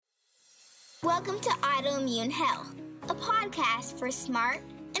Welcome to Autoimmune Health, a podcast for smart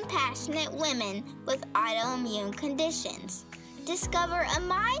and passionate women with autoimmune conditions. Discover a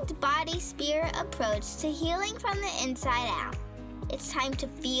mind-body-spirit approach to healing from the inside out. It's time to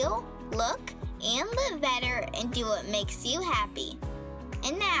feel, look, and live better and do what makes you happy.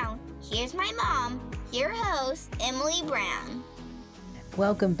 And now, here's my mom, your host, Emily Brown.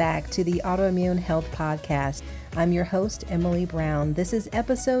 Welcome back to the Autoimmune Health Podcast. I'm your host, Emily Brown. This is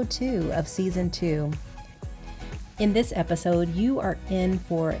episode 2 of season 2. In this episode, you are in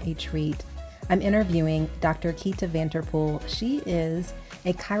for a treat. I'm interviewing Dr. Keita Vanterpool. She is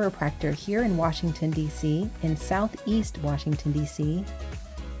a chiropractor here in Washington, D.C., in Southeast Washington, D.C.,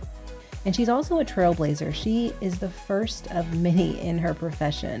 and she's also a trailblazer. She is the first of many in her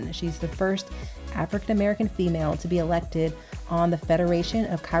profession. She's the first African American female to be elected on the Federation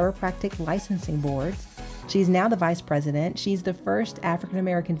of Chiropractic Licensing Boards. She's now the vice president. She's the first African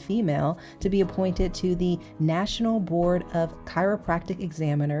American female to be appointed to the National Board of Chiropractic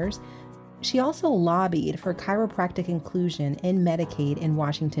Examiners. She also lobbied for chiropractic inclusion in Medicaid in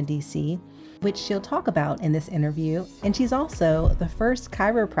Washington, D.C., which she'll talk about in this interview. And she's also the first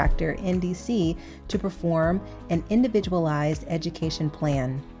chiropractor in D.C. to perform an individualized education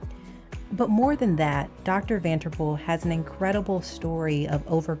plan. But more than that, Dr. Vanterpool has an incredible story of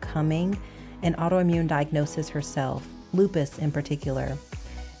overcoming an autoimmune diagnosis herself, lupus in particular.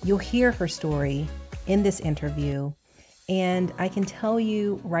 You'll hear her story in this interview, and I can tell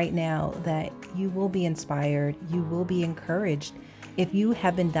you right now that you will be inspired, you will be encouraged. If you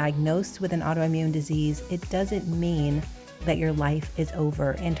have been diagnosed with an autoimmune disease, it doesn't mean that your life is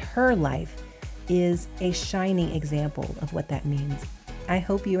over, and her life is a shining example of what that means. I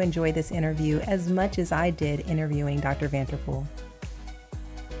hope you enjoy this interview as much as I did interviewing Dr. Vanterpool.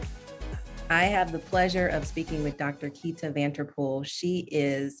 I have the pleasure of speaking with Dr. Keita Vanterpool. She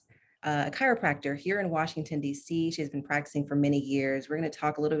is a chiropractor here in Washington, D.C. She's been practicing for many years. We're going to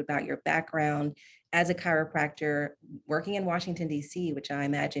talk a little bit about your background as a chiropractor working in Washington, D.C., which I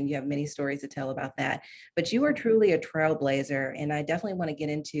imagine you have many stories to tell about that. But you are truly a trailblazer, and I definitely want to get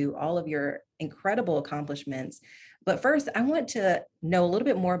into all of your incredible accomplishments. But first, I want to know a little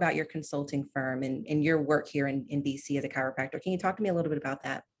bit more about your consulting firm and your work here in D.C. as a chiropractor. Can you talk to me a little bit about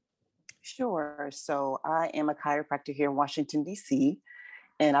that? Sure. So I am a chiropractor here in Washington, D.C.,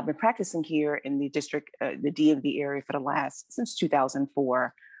 and I've been practicing here in the district, the DMV area since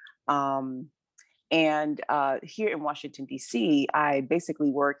 2004. And here in Washington, D.C., I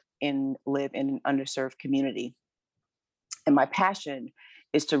basically live in an underserved community. And my passion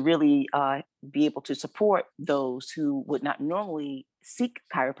is to really be able to support those who would not normally seek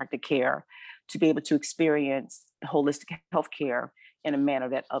chiropractic care to be able to experience holistic health care in a manner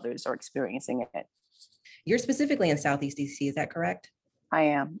that others are experiencing it. You're specifically in Southeast DC, is that correct? I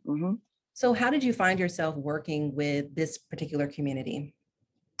am. Mm-hmm. So how did you find yourself working with this particular community?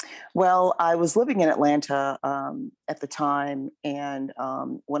 Well, I was living in Atlanta at the time. And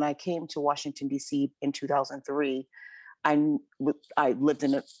when I came to Washington, D.C. in 2003, I lived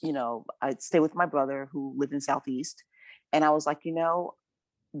in I'd stay with my brother who lived in Southeast. And I was like,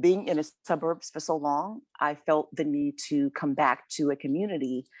 being in the suburbs for so long, I felt the need to come back to a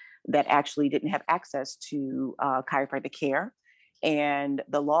community that actually didn't have access to chiropractic care. And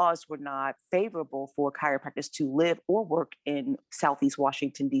the laws were not favorable for chiropractors to live or work in Southeast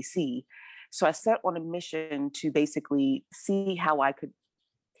Washington, D.C. So I set on a mission to basically see how I could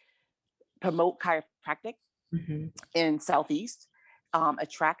promote chiropractic in Southeast,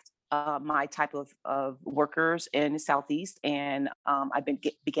 attract my type of workers in the Southeast. And I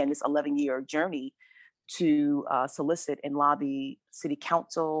began this 11-year journey to solicit and lobby city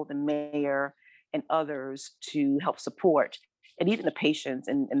council, the mayor, and others to help support, and even the patients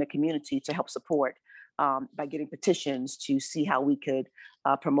and the community to help support by getting petitions to see how we could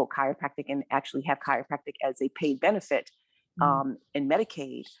promote chiropractic and actually have chiropractic as a paid benefit in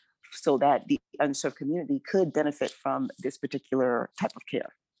Medicaid so that the unserved community could benefit from this particular type of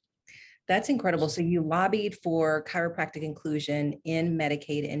care. That's incredible. So you lobbied for chiropractic inclusion in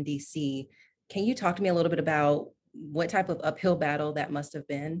Medicaid in DC. Can you talk to me a little bit about what type of uphill battle that must have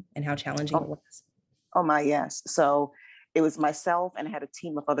been and how challenging it was? Oh my, yes. So it was myself, and I had a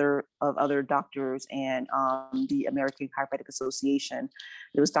team of other doctors and the American Chiropractic Association.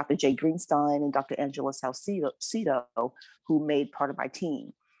 There was Dr. Jay Greenstein and Dr. Angela Salcedo, who made part of my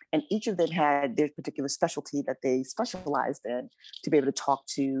team. And each of them had their particular specialty that they specialized in to be able to talk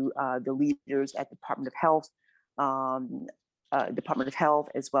to the leaders at Department of Health,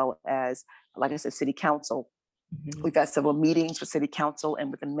 as well as, like I said, City Council. Mm-hmm. We've had several meetings with City Council and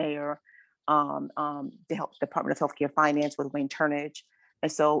with the mayor, the Department of Healthcare Finance with Wayne Turnage,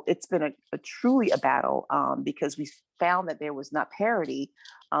 And so it's been a truly a battle because we found that there was not parity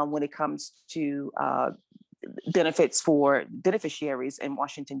when it comes to benefits for beneficiaries in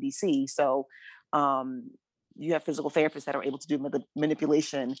Washington, D.C. So you have physical therapists that are able to do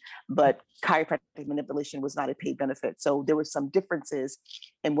manipulation, but chiropractic manipulation was not a paid benefit. So there were some differences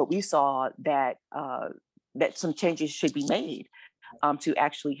in what we saw that that some changes should be made to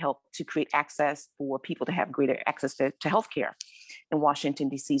actually help to create access for people to have greater access to healthcare in Washington,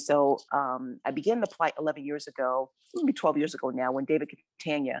 D.C. So I began the plight 11 years ago, maybe 12 years ago now, when David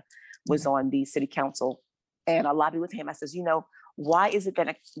Catania was on the city council. And I lobbied with him. I says, why is it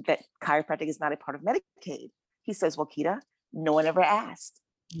that chiropractic is not a part of Medicaid? He says, well, Keita, no one ever asked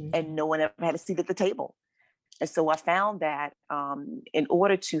and no one ever had a seat at the table. And so I found that in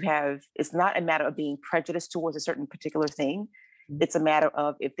order to have, it's not a matter of being prejudiced towards a certain particular thing. It's a matter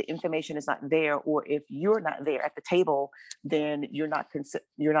of if the information is not there, or if you're not there at the table, then you're not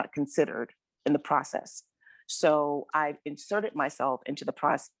considered in the process. So I've inserted myself into the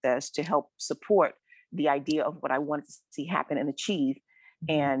process to help support the idea of what I wanted to see happen and achieve.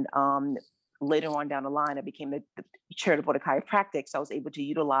 And later on down the line, I became the chair of the Board of Chiropractic. So I was able to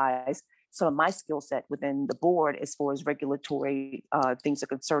utilize some of my skill set within the board as far as regulatory things are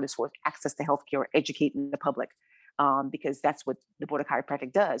concerned, as far as access to healthcare, educating the public. Because that's what the Board of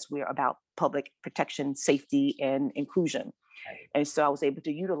Chiropractic does. We're about public protection, safety, and inclusion. And so I was able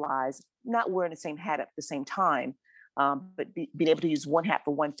to utilize, not wearing the same hat at the same time, but being able to use one hat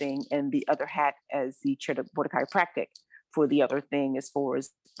for one thing and the other hat as the chair of the Board of Chiropractic for the other thing, as far as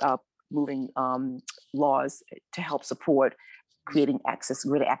moving laws to help support creating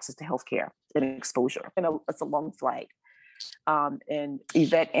greater access to healthcare and exposure. And it's a long flight. And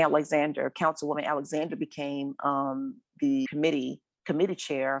Yvette Alexander, Councilwoman Alexander, became the committee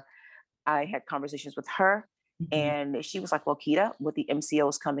chair. I had conversations with her, and she was like, well, Keita, with the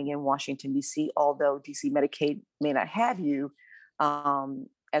MCOs coming in Washington, D.C., although D.C. Medicaid may not have you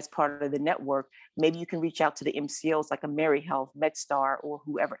as part of the network, maybe you can reach out to the MCOs like AmeriHealth, MedStar, or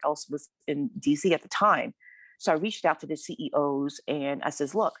whoever else was in D.C. at the time. So I reached out to the CEOs and I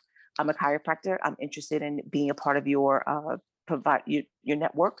says, look, I'm a chiropractor. I'm interested in being a part of your your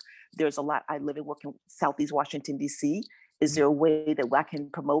network. There's a lot. I live and work in Southeast Washington, D.C. Is there a way that I can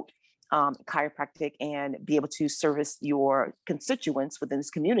promote chiropractic and be able to service your constituents within this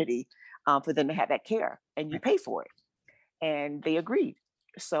community for them to have that care, and you pay for it? And they agreed.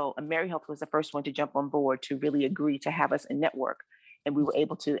 So AmeriHealth was the first one to jump on board to really agree to have us in network. And we were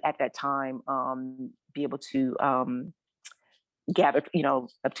able to, at that time, be able to gather,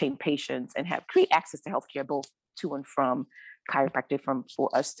 obtain patients and create access to healthcare, both to and from chiropractic, for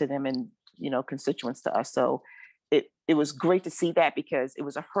us to them, and constituents to us. So it was great to see that, because it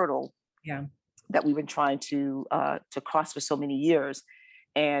was a hurdle that we've been trying to cross for so many years,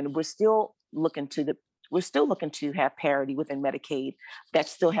 and we're still looking to have parity within Medicaid. That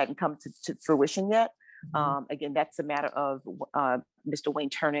still hadn't come to fruition yet. Again, that's a matter of Mr. Wayne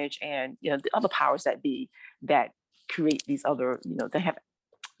Turnage and the other powers that be that create these other,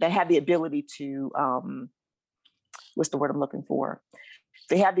 that have the ability to what's the word I'm looking for?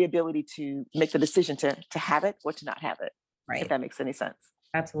 They have the ability to make the decision to have it or to not have it. Right. If that makes any sense.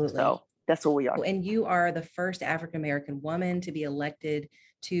 Absolutely. So that's where we are. And you are the first African-American woman to be elected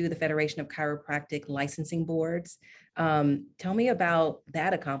to the Federation of Chiropractic Licensing Boards. Tell me about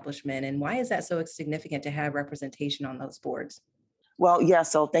that accomplishment, and why is that so significant to have representation on those boards? Well, yeah,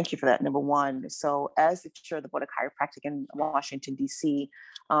 so thank you for that, number one. So as the chair of the Board of Chiropractic in Washington, D.C.,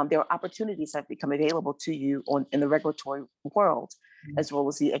 there are opportunities that have become available to you in the regulatory world, as well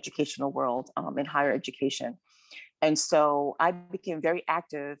as the educational world in higher education. And so I became very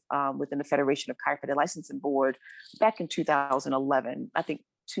active within the Federation of Chiropractic Licensing Board back in 2011. I think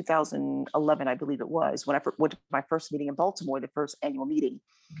 2011, I believe it was, when I went to my first meeting in Baltimore, the first annual meeting.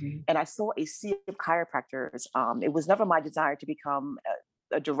 And I saw a sea of chiropractors. It was never my desire to become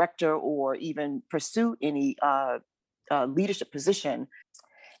a director or even pursue any leadership position.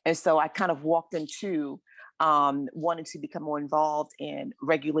 And so I kind of walked into wanting to become more involved in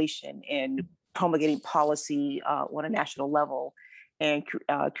regulation and promulgating policy on a national level, and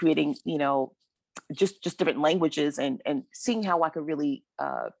creating, just different languages, and seeing how I could really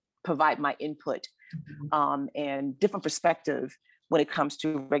provide my input and different perspective when it comes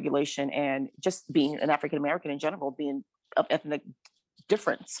to regulation, and just being an African American in general, being of ethnic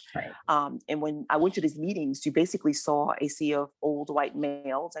difference. Right. And when I went to these meetings, you basically saw a sea of old white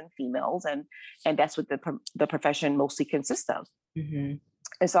males and females, and that's what the profession mostly consists of. Mm-hmm.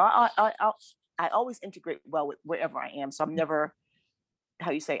 And so I always integrate well with wherever I am. So I'm never,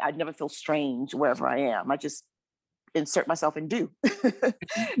 I never feel strange wherever I am. insert myself and do,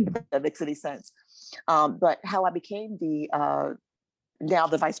 if that makes any sense. But how I became now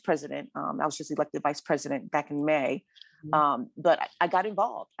the vice president, I was just elected vice president back in May. But I got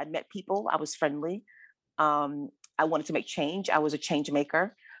involved. I met people. I was friendly. I wanted to make change. I was a change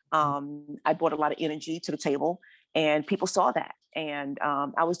maker. I brought a lot of energy to the table, and people saw that. And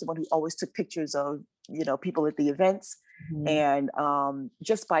I was the one who always took pictures of, people at the events. And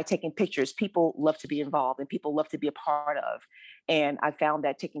just by taking pictures, people love to be involved and people love to be a part of. And I found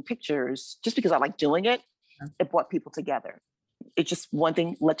that taking pictures, just because I like doing it, it brought people together. It just one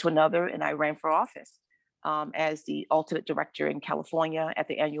thing led to another, and I ran for office as the alternate director in California at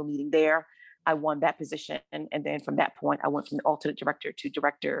the annual meeting there. I won that position, and then from that point, I went from the alternate director to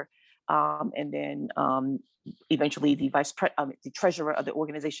director, and then eventually the the treasurer of the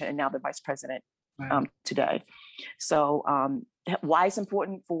organization, and now the vice president today. So, why it's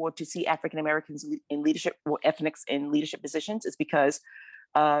important to see African Americans in leadership or ethnics in leadership positions is because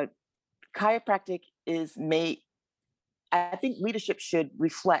chiropractic is made. I think leadership should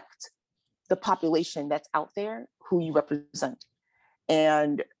reflect the population that's out there who you represent,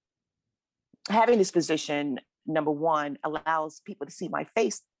 and having this position, number one, allows people to see my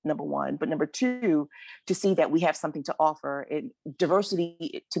face, number one, but number two, to see that we have something to offer. And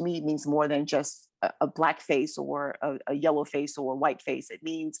diversity to me means more than just a black face or a yellow face or a white face. It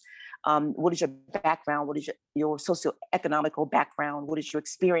means what is your background? What is your socioeconomical background? What is your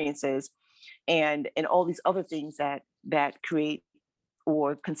experiences? And all these other things that create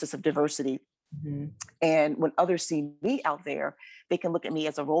or consist of diversity. And when others see me out there, they can look at me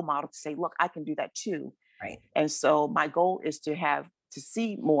as a role model to say, look, I can do that too. Right. And so my goal is to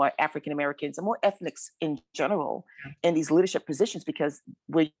see more African Americans and more ethnics in general in these leadership positions, because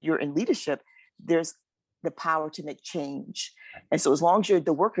when you're in leadership, there's the power to make change. And so as long as you're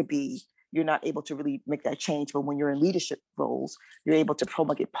the worker bee, you're not able to really make that change. But when you're in leadership roles, you're able to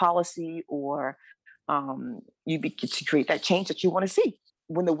promulgate policy or to create that change that you want to see.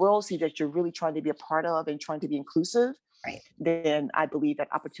 When the world sees that you're really trying to be a part of and trying to be inclusive, then I believe that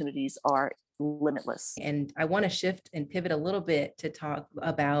opportunities are limitless. And I want to shift and pivot a little bit to talk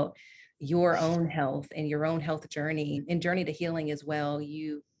about your own health and your own health journey and journey to healing as well.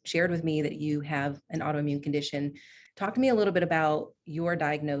 You shared with me that you have an autoimmune condition. Talk to me a little bit about your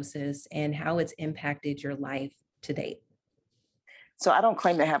diagnosis and how it's impacted your life to date. So I don't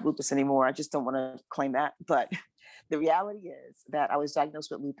claim to have lupus anymore. I just don't want to claim that. But the reality is that I was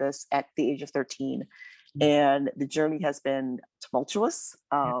diagnosed with lupus at the age of 13, and the journey has been tumultuous.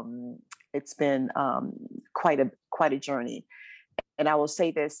 It's been quite a journey. And I will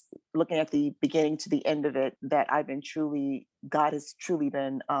say this, looking at the beginning to the end of it, that God has truly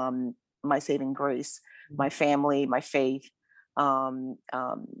been my saving grace, my family, my faith,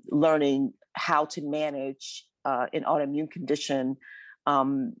 learning how to manage an autoimmune condition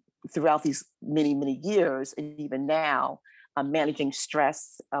throughout these many, many years. And even now, managing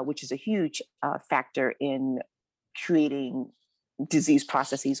stress, which is a huge factor in creating disease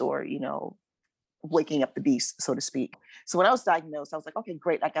processes or, waking up the beast, so to speak. So when I was diagnosed, I was like, okay,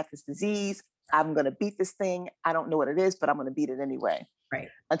 great. I got this disease. I'm going to beat this thing. I don't know what it is, but I'm going to beat it anyway. Right.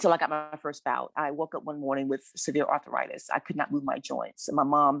 Until I got my first bout. I woke up one morning with severe arthritis. I could not move my joints. And my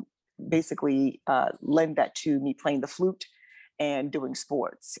mom basically lent that to me playing the flute and doing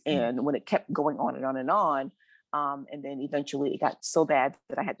sports. And when it kept going on and on and on, and then eventually it got so bad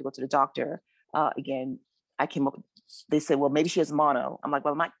that I had to go to the doctor. Again, I came up, they said, well, maybe she has mono. I'm like,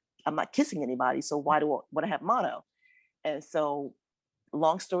 well, I'm not kissing anybody. So why do I have mono? And so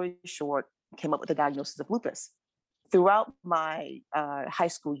long story short, came up with the diagnosis of lupus. Throughout my high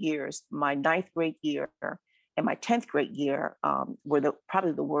school years, my 9th grade year and my 10th grade year were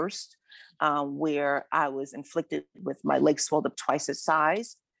probably the worst, where I was inflicted with my legs swelled up twice its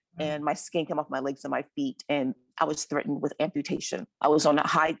size and my skin came off my legs and my feet. And I was threatened with amputation. I was on a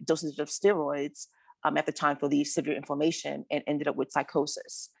high dosage of steroids at the time for the severe inflammation, and ended up with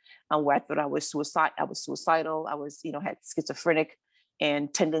psychosis, where I thought I was suicidal. I was, had schizophrenic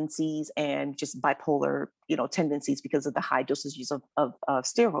and tendencies and just bipolar, tendencies because of the high dosages of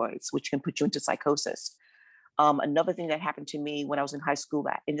steroids, which can put you into psychosis. Another thing that happened to me when I was in high school,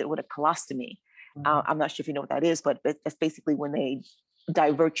 that ended with a colostomy. I'm not sure if you know what that is, but that's basically when they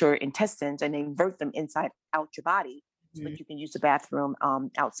divert your intestines and they invert them inside out your body so that you can use the bathroom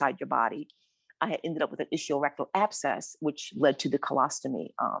outside your body. I had ended up with an ischiorectal abscess, which led to the colostomy,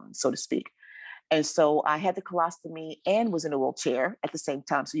 so to speak. And so I had the colostomy and was in a wheelchair at the same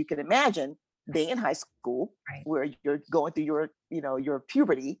time. So you can imagine being in high school, where you're going through your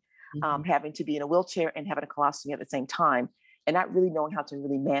puberty, having to be in a wheelchair and having a colostomy at the same time. and not really knowing how to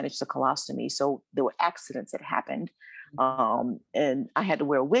really manage the colostomy. So there were accidents that happened. And I had to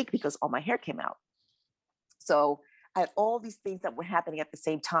wear a wig because all my hair came out. So I had all these things that were happening at the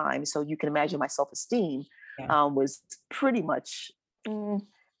same time. So you can imagine my self-esteem was pretty much,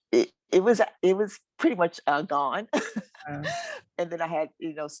 it was pretty much gone. And then I had,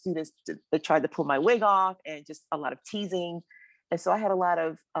 students that tried to pull my wig off, and just a lot of teasing. And so I had a lot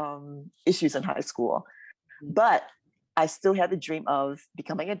of issues in high school, but I still had the dream of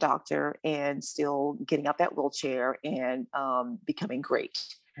becoming a doctor and still getting out that wheelchair and becoming great.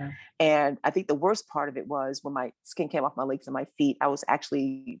 And I think the worst part of it was when my skin came off my legs and my feet, I was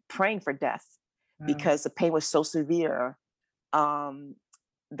actually praying for death because the pain was so severe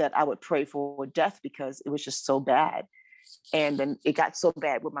that I would pray for death because it was just so bad. And then it got so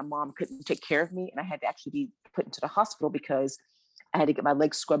bad where my mom couldn't take care of me, and I had to actually be put into the hospital because I had to get my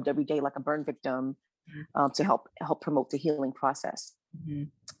legs scrubbed every day like a burn victim to help promote the healing process.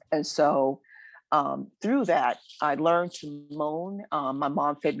 And so through that, I learned to moan. My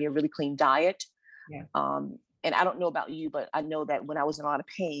mom fed me a really clean diet. And I don't know about you, but I know that when I was in a lot of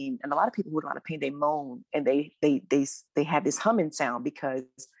pain, and a lot of people who are in a lot of pain, they moan and they have this humming sound because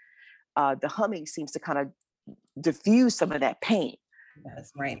the humming seems to kind of diffuse some of that pain.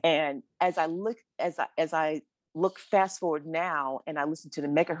 That's right. And as I look fast forward now, and I listen to the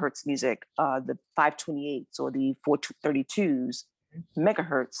megahertz music, the 528s or the 432s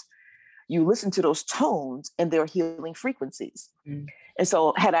megahertz, you listen to those tones and they're healing frequencies. And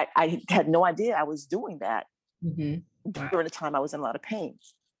so I had no idea I was doing that during the time I was in a lot of pain.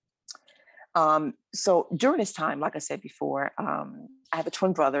 So during this time, like I said before, I have a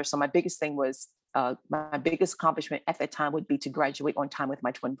twin brother. So my biggest thing was, my biggest accomplishment at that time would be to graduate on time with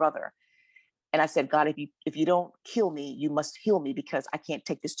my twin brother. And I said, God, if you don't kill me, you must heal me because I can't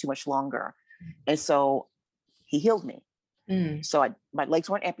take this too much longer. And so he healed me. So my legs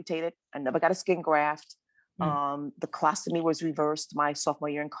weren't amputated. I never got a skin graft. The colostomy was reversed my sophomore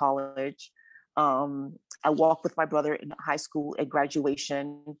year in college. I walked with my brother in high school at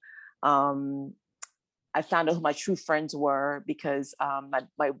graduation. I found out who my true friends were because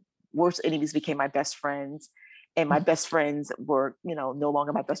my worst enemies became my best friends. And my best friends were, no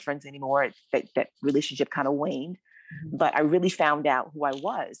longer my best friends anymore. That relationship kind of waned. But I really found out who I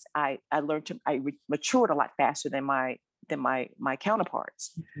was. I matured a lot faster than my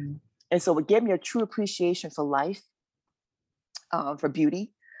counterparts. And so it gave me a true appreciation for life, for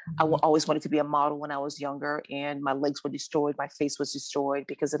beauty. I always wanted to be a model when I was younger, and my legs were destroyed. My face was destroyed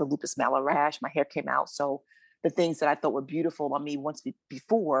because of the lupus malarash. My hair came out. So the things that I thought were beautiful on me once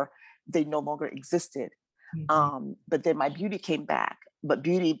before, they no longer existed. But then my beauty came back, but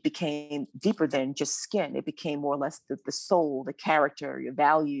beauty became deeper than just skin. It became more or less the soul, the character, your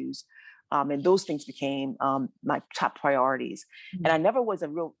values. And those things became my top priorities. And I never was a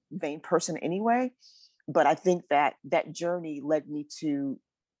real vain person anyway, but I think that journey led me to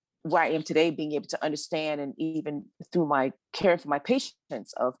where I am today, being able to understand, and even through my care for my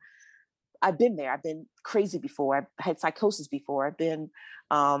patients, I've been there. I've been crazy before. I've had psychosis before. I've been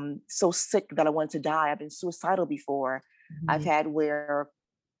so sick that I wanted to die. I've been suicidal before. I've had where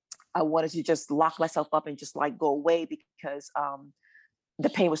I wanted to just lock myself up and just go away because the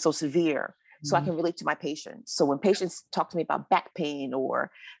pain was so severe. So I can relate to my patients. So when patients talk to me about back pain, or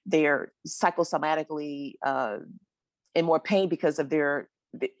they're psychosomatically in more pain because of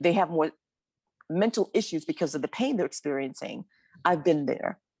they have more mental issues because of the pain they're experiencing, I've been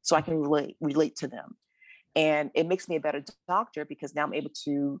there. So I can relate to them. And it makes me a better doctor because now I'm able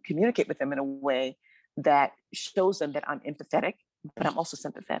to communicate with them in a way that shows them that I'm empathetic, but I'm also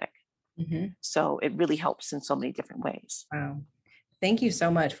sympathetic. So it really helps in so many different ways. Wow. Thank you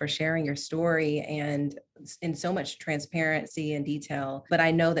so much for sharing your story and in so much transparency and detail. But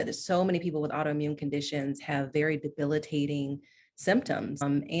I know that there's so many people with autoimmune conditions have very debilitating symptoms.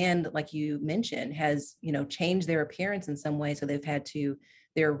 And like you mentioned, has, changed their appearance in some way. So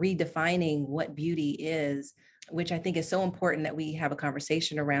they're redefining what beauty is, which I think is so important that we have a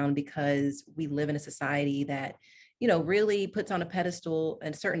conversation around, because we live in a society that, really puts on a pedestal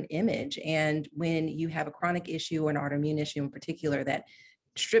a certain image. And when you have a chronic issue or an autoimmune issue in particular that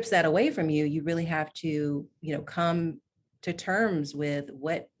strips that away from you, you really have to, come to terms with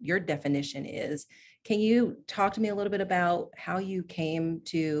what your definition is. Can you talk to me a little bit about how you came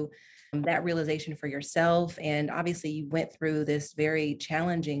to that realization for yourself? And obviously you went through this very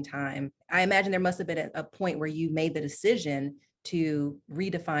challenging time. I imagine there must have been a point where you made the decision to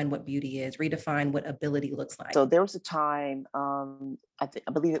redefine what beauty is, redefine what ability looks like. So there was a time, I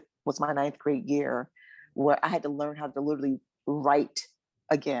believe it was my 9th grade year, where I had to learn how to literally write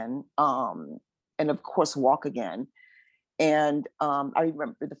again, and of course walk again. And I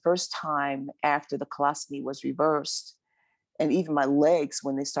remember the first time after the colostomy was reversed, and even my legs,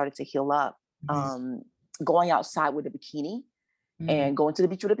 when they started to heal up, um, going outside with a bikini and going to the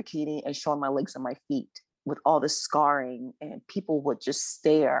beach with a bikini and showing my legs and my feet with all the scarring, and people would just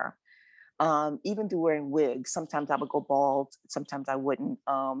stare. Even through wearing wigs, sometimes I would go bald, sometimes I wouldn't.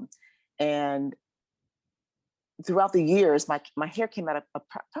 And throughout the years, my hair came out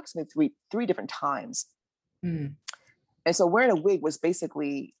approximately three different times. Mm. And so wearing a wig was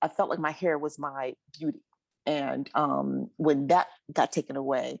basically, I felt like my hair was my beauty. And when that got taken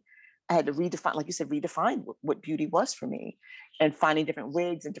away, I had to redefine, like you said, redefine what beauty was for me, and finding different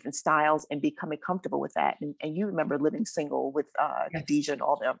wigs and different styles and becoming comfortable with that. And you remember living single with Yes. Khadijah and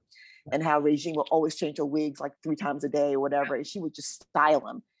all them, and how Regine would always change her wigs like 3 times a day or whatever. And she would just style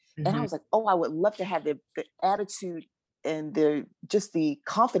them. And I was like, oh, I would love to have the attitude and the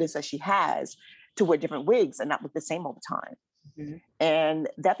confidence that she has to wear different wigs and not look the same all the time. And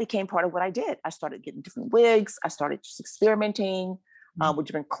that became part of what I did. I started getting different wigs. I started just experimenting with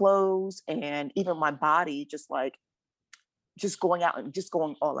different clothes, and even my body, just going out and just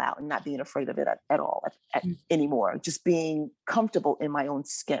going all out and not being afraid of it at all anymore, just being comfortable in my own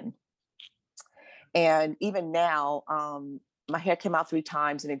skin. And even now, my hair came out 3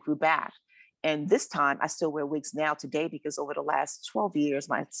 times and it grew back. And this time I still wear wigs now today, because over the last 12 years,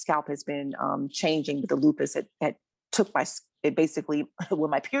 my scalp has been changing with the lupus. It took it basically,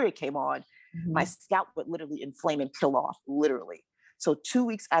 when my period came on, my scalp would literally inflame and peel off, literally. So 2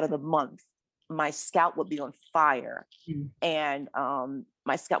 weeks out of the month, my scalp would be on fire, and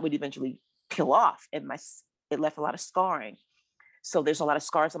my scalp would eventually peel off, and it left a lot of scarring. So there's a lot of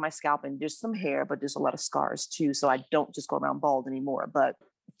scars on my scalp, and there's some hair, but there's a lot of scars too. So I don't just go around bald anymore. But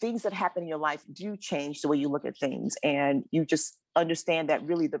things that happen in your life do change the way you look at things, and you just understand that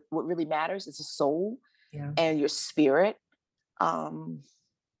really what really matters is the soul and your spirit.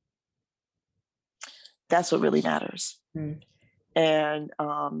 That's what really matters. And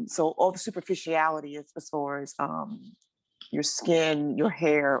so all the superficiality as far as your skin, your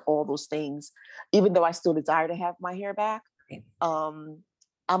hair, all those things, even though I still desire to have my hair back, I'm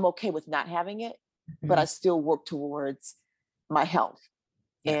okay with not having it, but I still work towards my health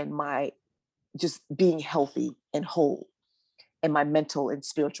and my just being healthy and whole, and my mental and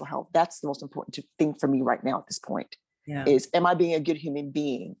spiritual health. That's the most important thing for me right now at this point. Is, am I being a good human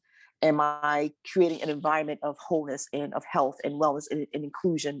being? Am I creating an environment of wholeness and of health and wellness and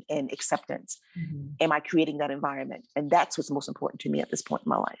inclusion and acceptance? Am I creating that environment? And that's what's most important to me at this point in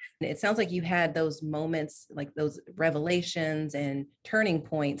my life. It sounds like you had those moments, like those revelations and turning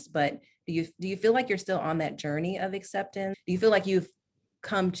points, but do you feel like you're still on that journey of acceptance? Do you feel like you've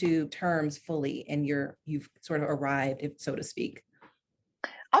come to terms fully and you've sort of arrived, if so to speak?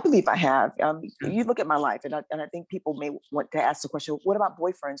 I believe I have. You look at my life, and I think people may want to ask the question, what about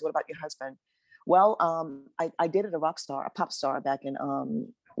boyfriends? What about your husband? Well, I dated a pop star back in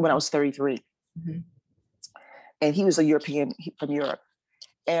when I was 33. And he was a European from Europe.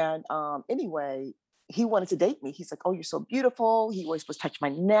 And anyway, he wanted to date me. He's like, oh, you're so beautiful. He always was touch my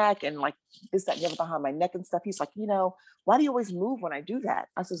neck and like this, that, and the other behind my neck and stuff. He's like, why do you always move when I do that?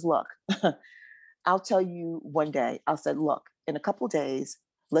 I says, look, I'll tell you one day. I said, look, in a couple of days,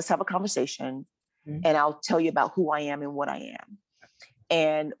 let's have a conversation, and I'll tell you about who I am and what I am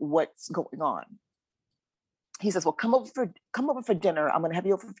and what's going on. He says, well, come over for dinner. I'm going to have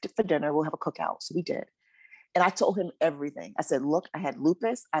you over for dinner. We'll have a cookout. So we did. And I told him everything. I said, look, I had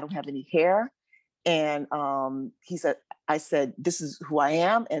lupus. I don't have any hair. And I said, this is who I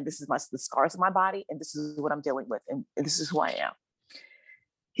am. And this is the scars of my body. And this is what I'm dealing with. And this is who I am.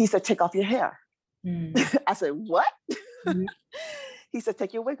 He said, take off your hair. I said, what? He said,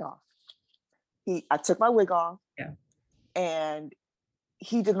 take your wig off. I took my wig off, and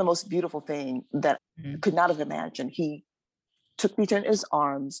he did the most beautiful thing that I could not have imagined. He took me in his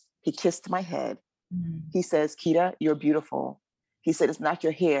arms. He kissed my head. He says, Keita, you're beautiful. He said, it's not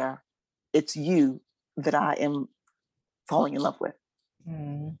your hair. It's you that I am falling in love with.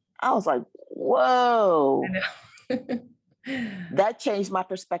 I was like, whoa. That changed my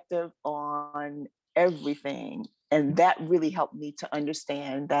perspective on everything. And that really helped me to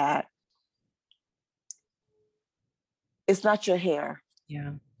understand that it's not your hair.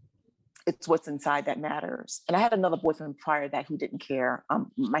 It's what's inside that matters. And I had another boyfriend prior to that who didn't care.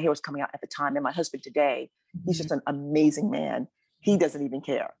 My hair was coming out at the time. And my husband today, he's just an amazing man. He doesn't even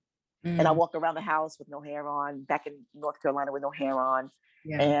care. And I walk around the house with no hair on, back in North Carolina with no hair on.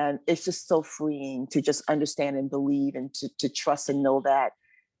 And it's just so freeing to just understand and believe and to trust and know that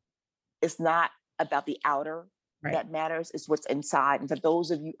it's not about the outer that matters, it's what's inside. And for those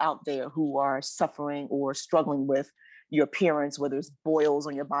of you out there who are suffering or struggling with your appearance, whether it's boils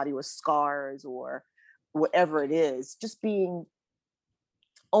on your body or scars or whatever it is, just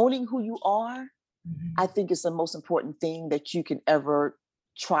owning who you are, I think is the most important thing that you can ever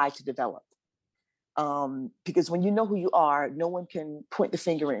try to develop. Because when you know who you are, no one can point the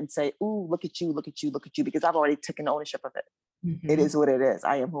finger and say, "Ooh, look at you, look at you, look at you," because I've already taken ownership of it. It is what it is.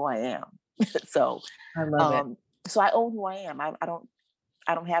 I am who I am. So I love it. So I own who I am. I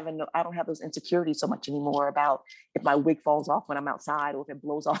don't have those insecurities so much anymore about if my wig falls off when I'm outside or if it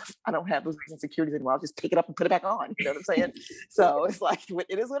blows off. I don't have those insecurities anymore. I'll just pick it up and put it back on. You know what I'm saying? So it's like,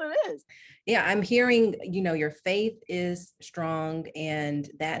 it is what it is. Yeah, I'm hearing, your faith is strong, and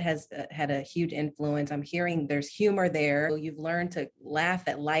that has had a huge influence. I'm hearing there's humor there. You've learned to laugh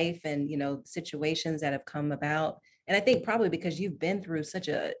at life and, situations that have come about. And I think probably because you've been through such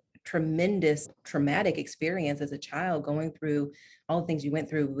a tremendous traumatic experience as a child, going through all the things you went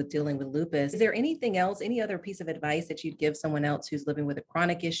through with dealing with lupus. Is there anything else, any other piece of advice that you'd give someone else who's living with a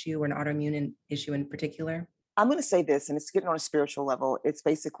chronic issue or an autoimmune issue in particular? I'm going to say this, and it's getting on a spiritual level. It's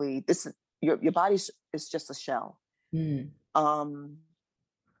basically this: your body is just a shell. There's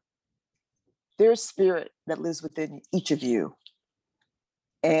spirit that lives within each of you,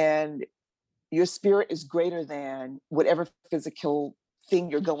 and your spirit is greater than whatever physical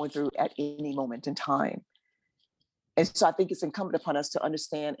thing you're going through at any moment in time. And so I think it's incumbent upon us to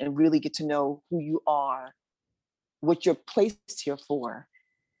understand and really get to know who you are, what you're placed here for,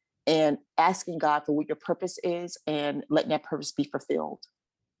 and asking God for what your purpose is and letting that purpose be fulfilled.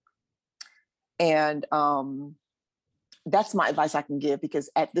 And that's my advice I can give,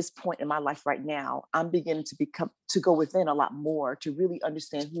 because at this point in my life right now, I'm beginning to go within a lot more to really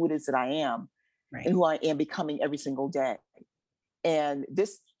understand who it is that I am, right, and who I am becoming every single day. And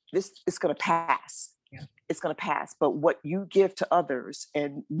this is going to pass. Yeah. It's going to pass. But what you give to others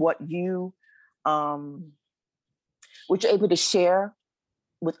and what you're able to share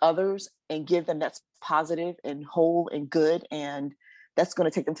with others and give them, that's positive and whole and good, and that's going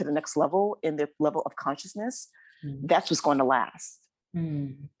to take them to the next level in their level of consciousness. That's what's going to last.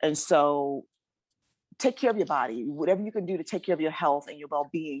 And so take care of your body. Whatever you can do to take care of your health and your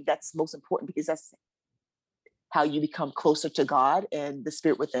well-being, that's most important, because that's how you become closer to God and the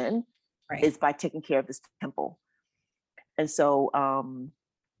spirit within, right, is by taking care of this temple. And so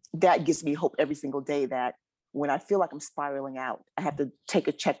that gives me hope every single day, that when I feel like I'm spiraling out, I have to take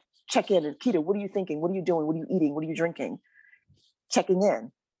a check in. And Keita, what are you thinking? What are you doing? What are you eating? What are you drinking? Checking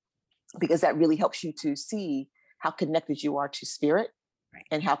in, because that really helps you to see how connected you are to spirit, right,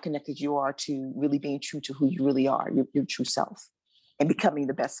 and how connected you are to really being true to who you really are, your true self, and becoming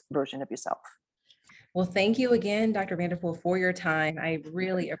the best version of yourself. Well, thank you again, Dr. Vanderpool, for your time. I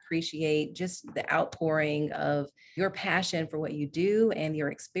really appreciate just the outpouring of your passion for what you do and your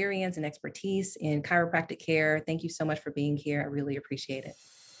experience and expertise in chiropractic care. Thank you so much for being here. I really appreciate it.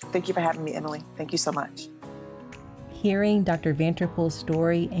 Thank you for having me, Emily. Thank you so much. Hearing Dr. Vanderpool's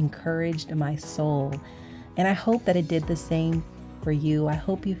story encouraged my soul, and I hope that it did the same for you. I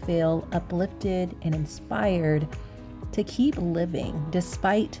hope you feel uplifted and inspired to keep living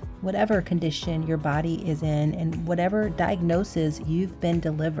despite whatever condition your body is in and whatever diagnosis you've been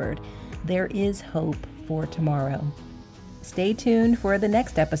delivered. There is hope for tomorrow. Stay tuned for the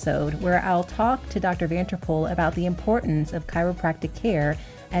next episode, where I'll talk to Dr. Vanderpool about the importance of chiropractic care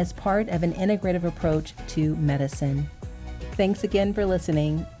as part of an integrative approach to medicine. Thanks again for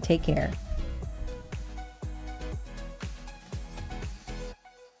listening. Take care.